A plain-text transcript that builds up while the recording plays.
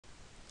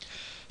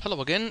Hello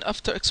again.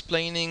 After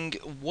explaining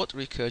what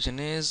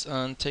recursion is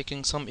and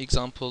taking some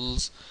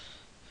examples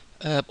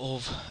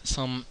of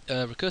some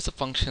recursive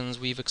functions,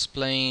 we've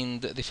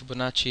explained the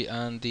Fibonacci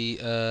and the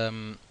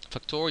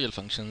factorial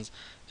functions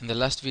in the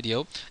last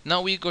video.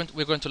 Now we're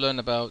going to learn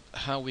about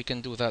how we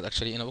can do that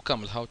actually in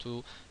OCAML, how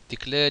to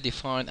declare,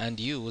 define, and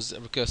use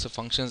recursive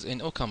functions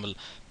in OCAML.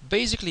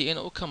 Basically, in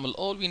OCAML,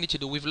 all we need to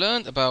do, we've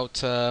learned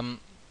about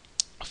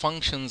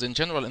functions in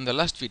general in the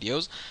last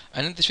videos,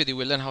 and in this video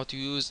we'll learn how to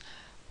use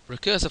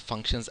recursive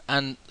functions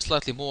and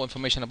slightly more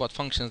information about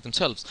functions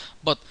themselves.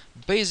 But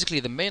basically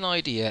the main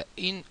idea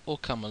in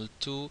OCaml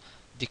to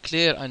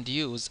declare and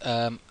use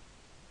a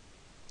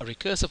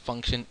recursive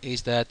function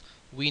is that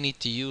we need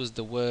to use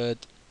the word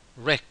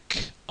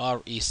rec,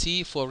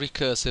 R-E-C, for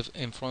recursive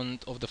in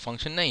front of the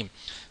function name.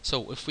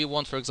 So if we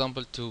want, for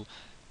example, to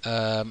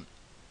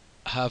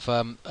have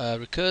a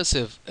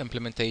recursive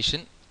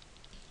implementation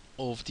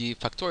of the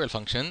factorial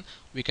function,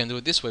 we can do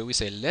it this way. We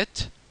say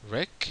let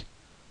rec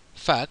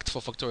fact for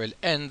factorial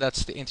n,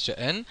 that's the integer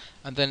n,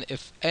 and then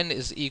if n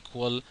is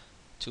equal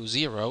to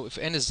 0, if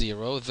n is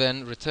 0,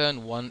 then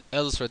return 1,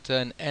 else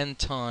return n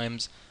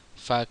times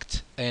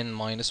fact n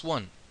minus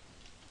 1.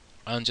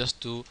 And just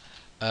to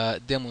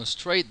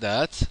demonstrate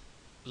that,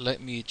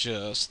 let me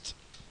just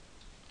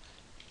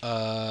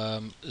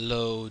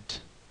load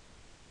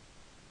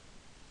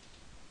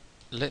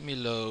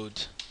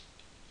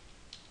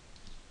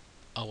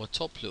our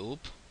top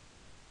loop.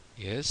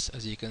 Yes,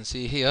 as you can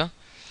see here,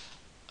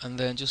 and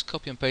then just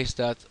copy and paste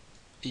that.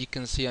 You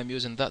can see I'm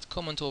using that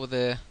comment over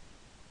there,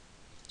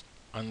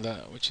 and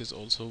that, which is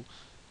also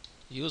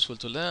useful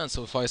to learn.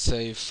 So if I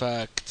say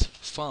fact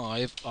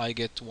 5, I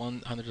get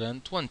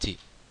 120.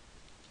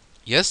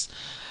 Yes.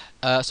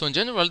 So in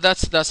general,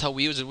 that's how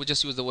we use it. We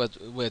just use the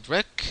word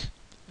rec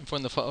in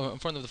front of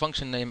the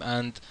function name,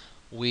 and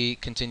we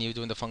continue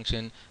doing the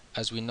function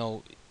as we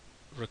know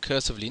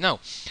recursively. Now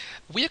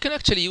we can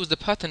actually use the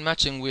pattern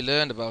matching we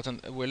learned about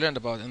in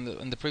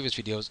the previous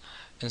videos.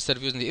 Instead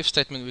of using the if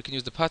statement, we can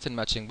use the pattern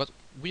matching, but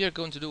we are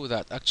going to do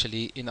that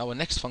actually in our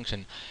next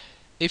function.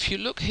 If you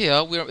look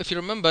here, if you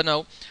remember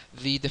now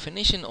the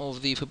definition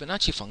of the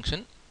Fibonacci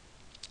function,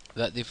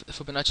 that the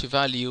Fibonacci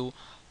value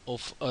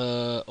of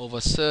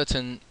a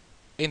certain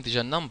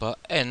integer number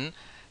n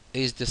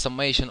is the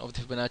summation of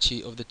the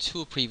Fibonacci of the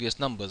two previous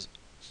numbers,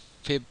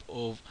 fib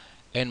of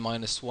n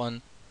minus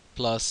 1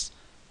 plus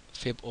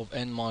fib of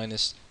n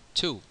minus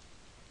 2.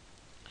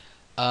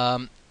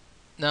 Now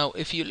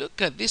if you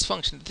look at this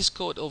function, this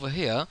code over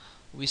here,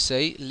 we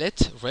say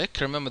let rec,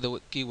 remember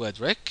the keyword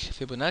rec,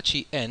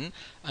 Fibonacci n,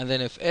 and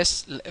then if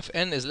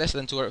n is less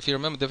than 2, or if you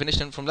remember the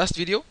definition from last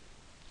video,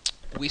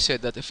 we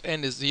said that if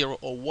n is 0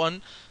 or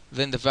 1,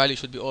 then the value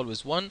should be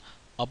always 1.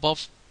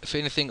 Above, if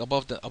anything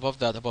above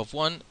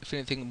 1, if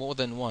anything more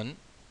than 1,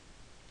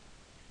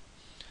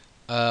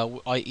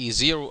 i.e.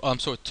 2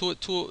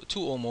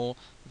 or more,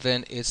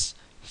 then it's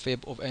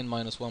fib of n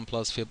minus 1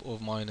 plus fib of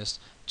minus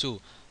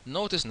 2.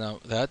 Notice now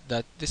that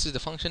this is the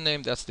function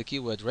name, that's the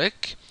keyword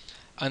rec,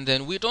 and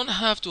then we don't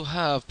have to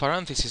have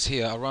parentheses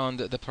here around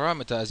the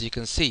parameter, as you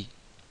can see.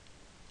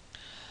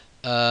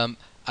 And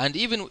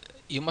even,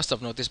 you must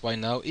have noticed by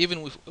now,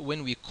 even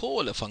when we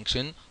call a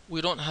function,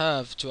 we don't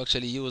have to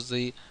actually use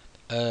the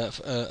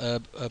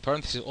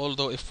parentheses,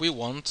 although if we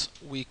want,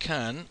 we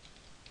can,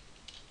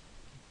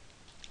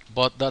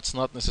 but that's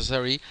not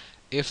necessary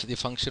if the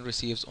function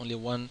receives only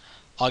one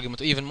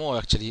argument, or even more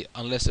actually,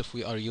 unless if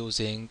we are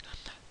using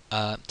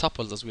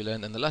tuples, as we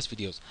learned in the last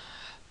videos.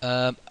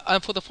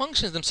 And for the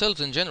functions themselves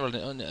in general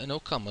in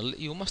OCaml,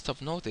 you must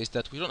have noticed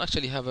that we don't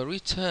actually have a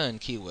return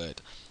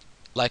keyword.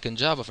 Like in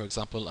Java, for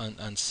example,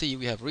 and C,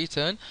 we have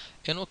return.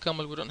 In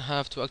OCaml, we don't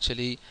have to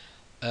actually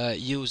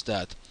use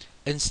that.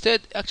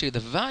 Instead, actually, the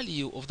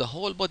value of the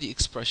whole body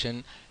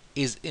expression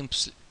is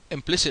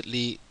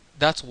implicitly,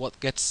 that's what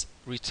gets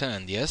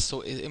returned. Yes,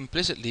 so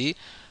implicitly,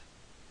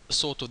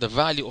 sort of the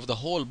value of the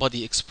whole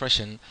body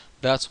expression,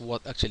 that's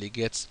what actually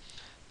gets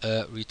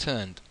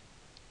returned.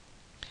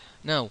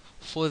 Now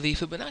for the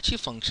Fibonacci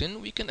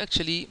function, we can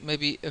actually,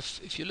 maybe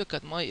if you look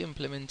at my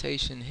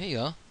implementation here,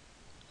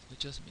 let me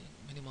just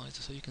minimize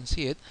it so you can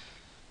see it.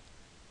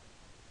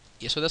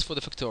 Yeah, so that's for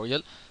the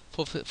factorial.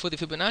 For the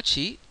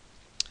Fibonacci,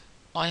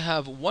 I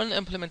have one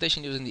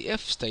implementation using the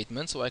if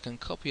statement, so I can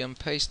copy and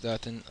paste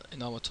that in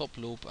our top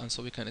loop, and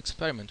so we can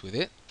experiment with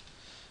it.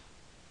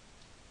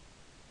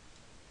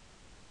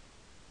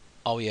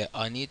 Oh yeah,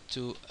 I need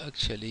to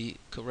actually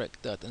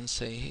correct that and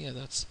say here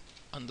that's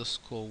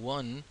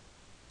 _1.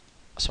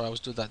 Sorry, I was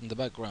doing that in the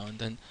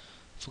background and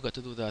forgot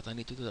to do that. I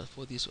need to do that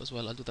for these as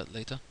well. I'll do that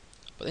later.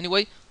 But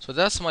anyway, so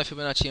that's my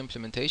Fibonacci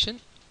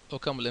implementation,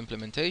 OCaml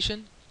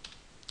implementation.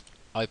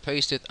 I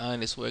paste it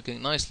and it's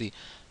working nicely.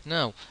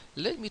 Now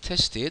let me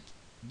test it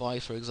by,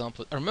 for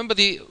example, remember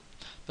the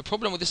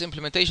problem with this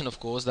implementation,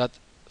 of course, that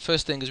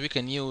first thing is we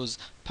can use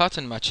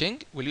pattern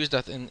matching. We'll use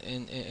that in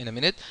a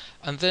minute.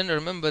 And then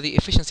remember the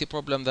efficiency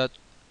problem, that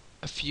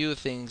a few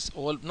things,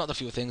 or not a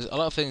few things, a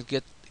lot of things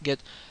get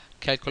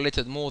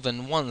calculated more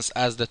than once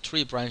as the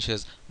tree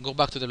branches. Go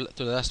back to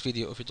the last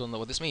video if you don't know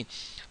what this means.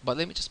 But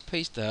let me just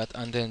paste that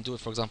and then do it.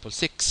 For example,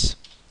 6.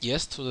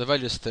 Yes, so the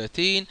value is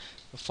 13.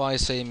 If I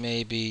say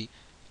maybe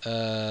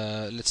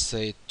let's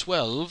say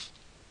 12,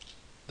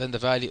 then the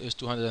value is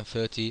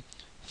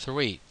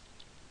 233.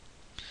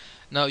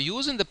 Now,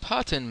 using the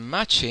pattern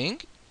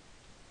matching,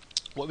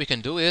 what we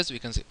can do is we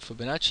can say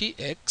Fibonacci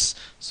x.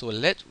 So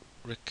let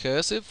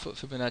recursive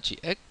Fibonacci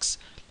x.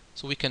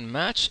 So we can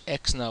match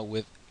x now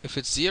with, if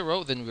it's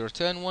 0, then we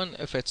return 1.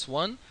 If it's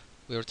 1,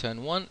 we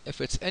return 1.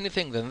 If it's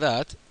anything than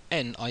that,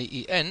 n,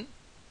 i.e. n,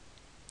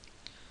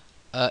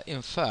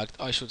 in fact,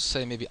 I should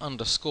say maybe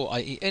underscore,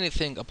 i.e.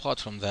 anything apart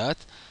from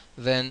that,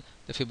 then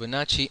the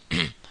Fibonacci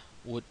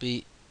would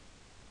do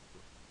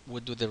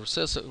the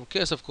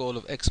recursive call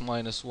of x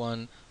minus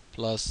 1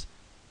 plus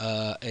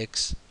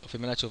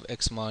Fibonacci of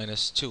x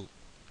minus 2.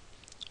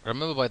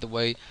 Remember, by the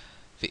way,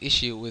 the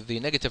issue with the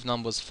negative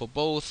numbers for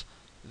both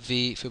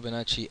the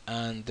Fibonacci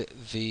and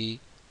the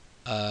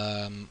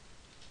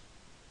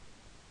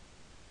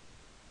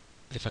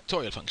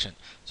factorial function.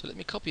 So let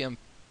me copy and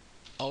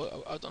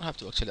I don't have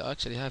to actually. I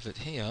actually have it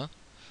here.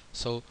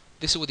 So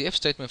this is with the if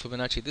statement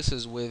Fibonacci. This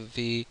is with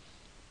the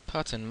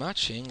pattern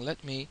matching.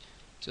 Let me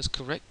just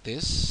correct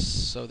this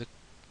so the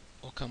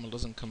OCAML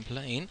doesn't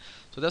complain.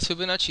 So that's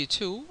Fibonacci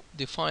 2,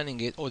 defining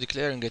it or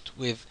declaring it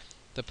with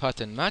the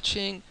pattern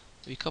matching.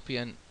 We copy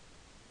and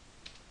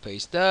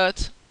paste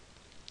that.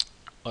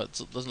 Oh,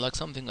 it doesn't like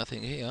something, I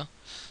think, here.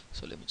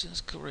 So let me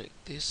just correct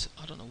this.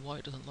 I don't know why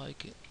it doesn't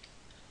like it.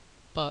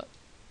 But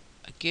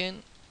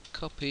again,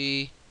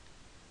 copy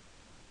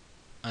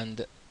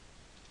and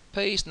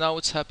paste. Now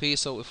it's happy.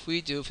 So if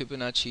we do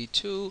Fibonacci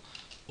 2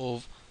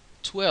 of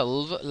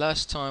 12,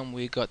 last time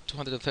we got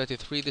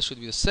 233. This should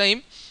be the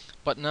same,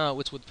 but now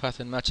it's with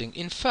pattern matching.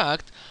 In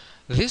fact,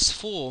 this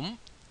form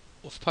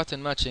of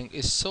pattern matching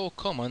is so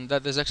common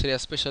that there's actually a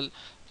special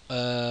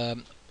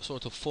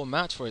sort of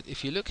format for it.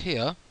 If you look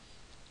here,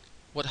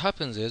 what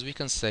happens is we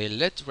can say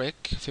let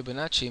rec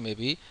Fibonacci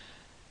maybe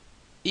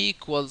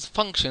equals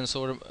function.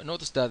 So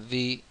notice that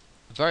the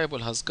variable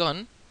has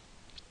gone.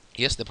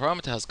 Yes, the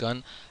parameter has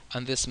gone,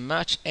 and this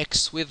match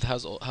x with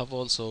have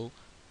also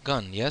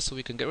gone. Yes, so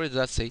we can get rid of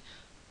that. Say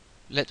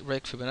let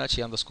rec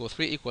Fibonacci underscore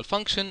 3 equal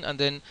function, and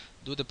then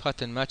do the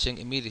pattern matching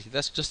immediately.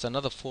 That's just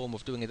another form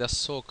of doing it. That's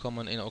so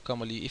common in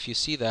OCAML. If you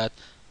see that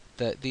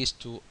these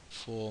two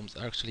forms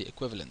are actually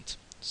equivalent.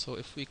 So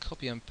if we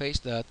copy and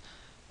paste that,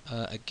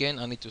 again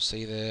I need to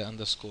say the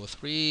underscore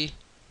 3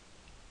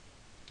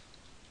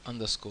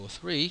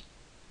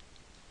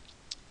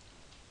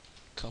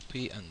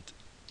 copy and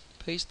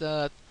paste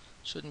that.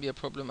 Shouldn't be a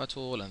problem at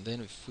all. And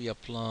then if we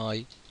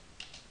apply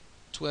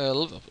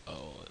 12,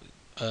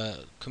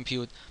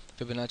 compute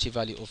Fibonacci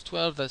value of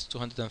 12, that's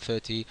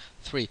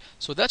 233.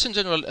 So that's in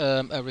general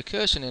a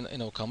recursion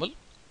in OCAML.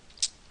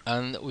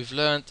 And we've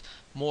learned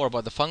more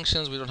about the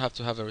functions. We don't have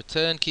to have a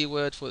return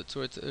keyword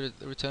to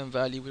return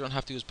value. We don't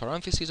have to use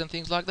parentheses and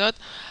things like that.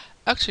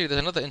 Actually, there's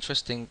another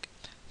interesting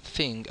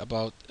thing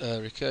about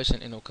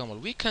recursion in OCAML.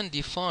 We can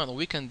define, or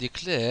we can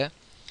declare,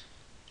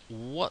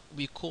 what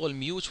we call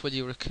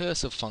mutually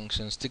recursive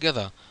functions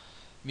together.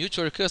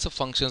 Mutual recursive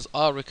functions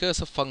are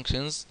recursive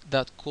functions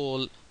that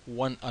call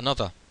one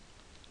another.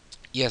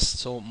 Yes,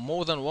 so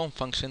more than one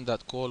function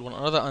that call one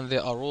another, and they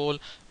are all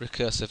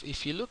recursive.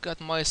 If you look at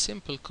my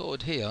simple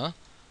code here,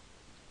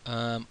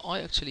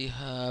 I actually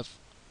have,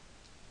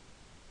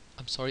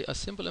 I'm sorry, a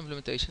simple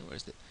implementation. Where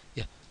is it?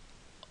 Yeah.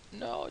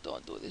 No,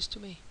 don't do this to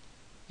me.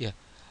 Yeah.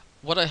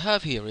 What I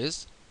have here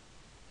is,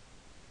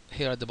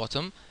 here at the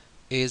bottom,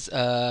 is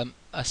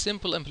a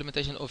simple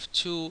implementation of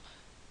two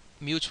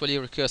mutually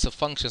recursive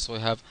functions. So we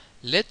have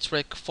let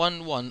rec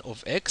fun1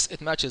 of x. It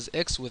matches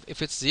x with,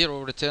 if it's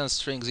 0, returns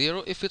string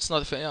 0. If it's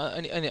not, if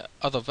any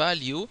other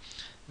value,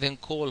 then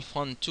call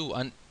fun2.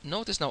 And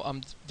notice now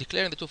I'm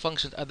declaring the two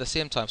functions at the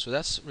same time. So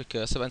that's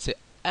recursive. And say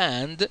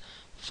and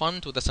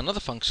fun2, that's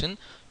another function,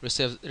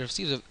 receives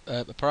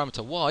a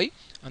parameter y,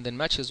 and then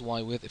matches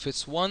y with, if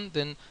it's 1,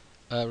 then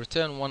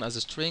return 1 as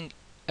a string.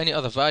 Any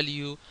other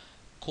value,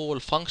 call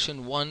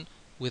function 1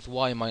 with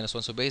y minus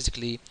 1. So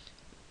basically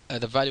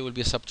the value will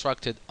be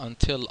subtracted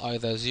until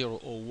either 0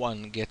 or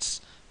 1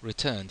 gets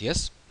returned.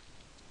 Yes,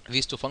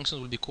 these two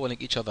functions will be calling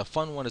each other.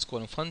 Fun1 is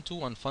calling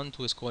fun2, and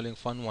fun2 is calling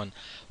fun1.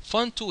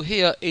 Fun2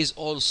 here is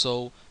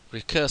also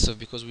recursive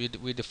because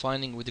we're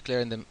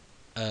declaring them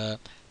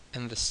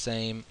in the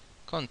same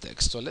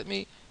context. So let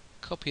me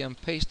copy and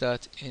paste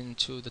that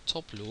into the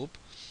top loop.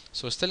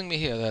 So it's telling me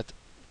here that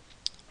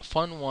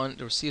fun1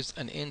 receives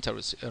an int and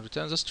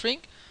returns a string,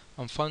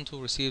 and fun2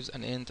 receives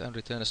an int and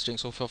returns a string.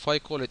 So if I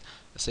call it,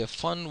 let's say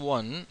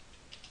fun1,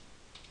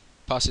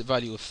 pass it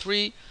value of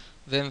 3,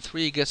 then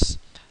 3 gets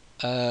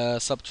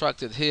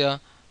subtracted here,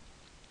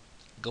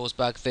 goes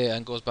back there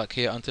and goes back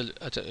here until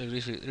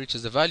it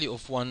reaches the value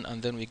of 1,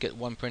 and then we get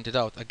 1 printed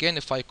out. Again,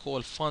 if I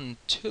call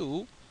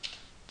fun2,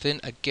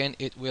 then again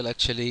it will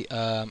actually,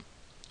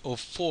 of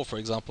 4 for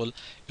example,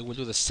 it will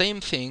do the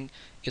same thing.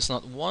 It's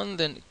not 1,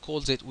 then it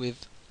calls it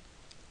with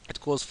it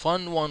calls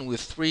fun1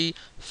 with 3,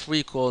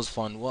 3 calls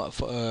fun1,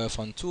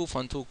 fun2,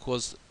 fun2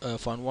 calls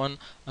fun1,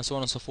 and so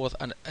on and so forth,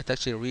 and it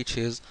actually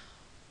reaches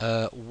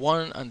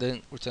 1 and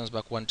then returns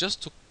back 1.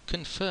 Just to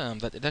confirm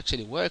that it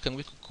actually works, and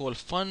we could call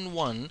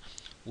fun1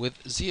 with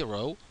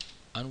 0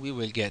 and we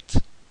will get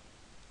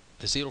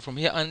the 0 from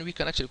here, and we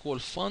can actually call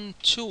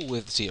fun2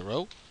 with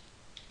 0,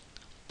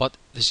 but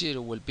the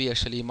 0 will be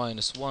actually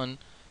 -1,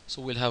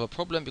 so we'll have a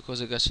problem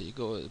because it actually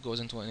goes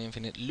into an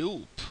infinite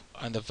loop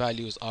and the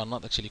values are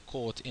not actually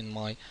caught in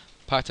my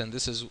pattern.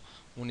 This is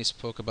when we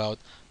spoke about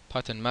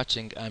pattern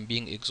matching and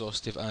being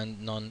exhaustive and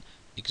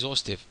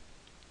non-exhaustive.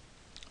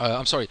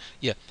 I'm sorry,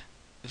 yeah,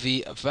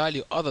 the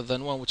value other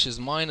than 1, which is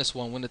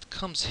 -1, when it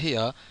comes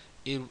here,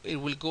 it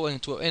will go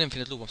into an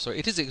infinite loop. I'm sorry,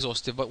 it is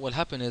exhaustive, but what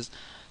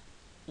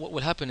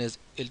will happen is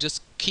it'll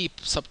just keep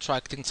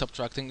subtracting.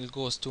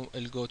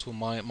 It'll go to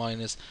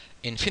minus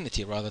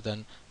infinity rather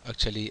than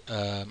actually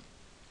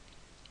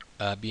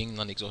being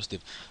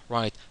non-exhaustive.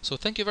 Right, so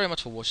thank you very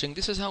much for watching.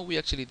 This is how we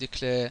actually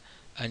declare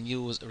and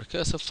use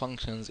recursive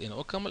functions in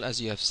OCAML, as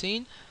you have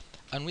seen,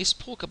 and we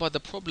spoke about the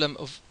problem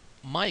of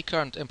my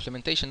current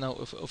implementation now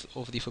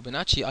of the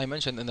Fibonacci. I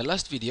mentioned in the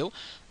last video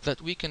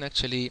that we can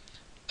actually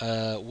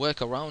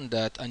work around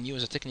that and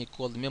use a technique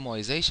called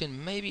memoization.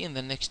 Maybe in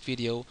the next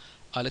video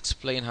I'll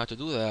explain how to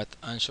do that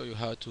and show you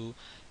how to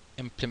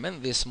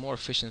implement this more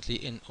efficiently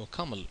in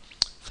OCaml.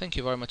 Thank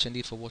you very much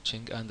indeed for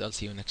watching, and I'll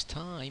see you next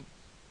time.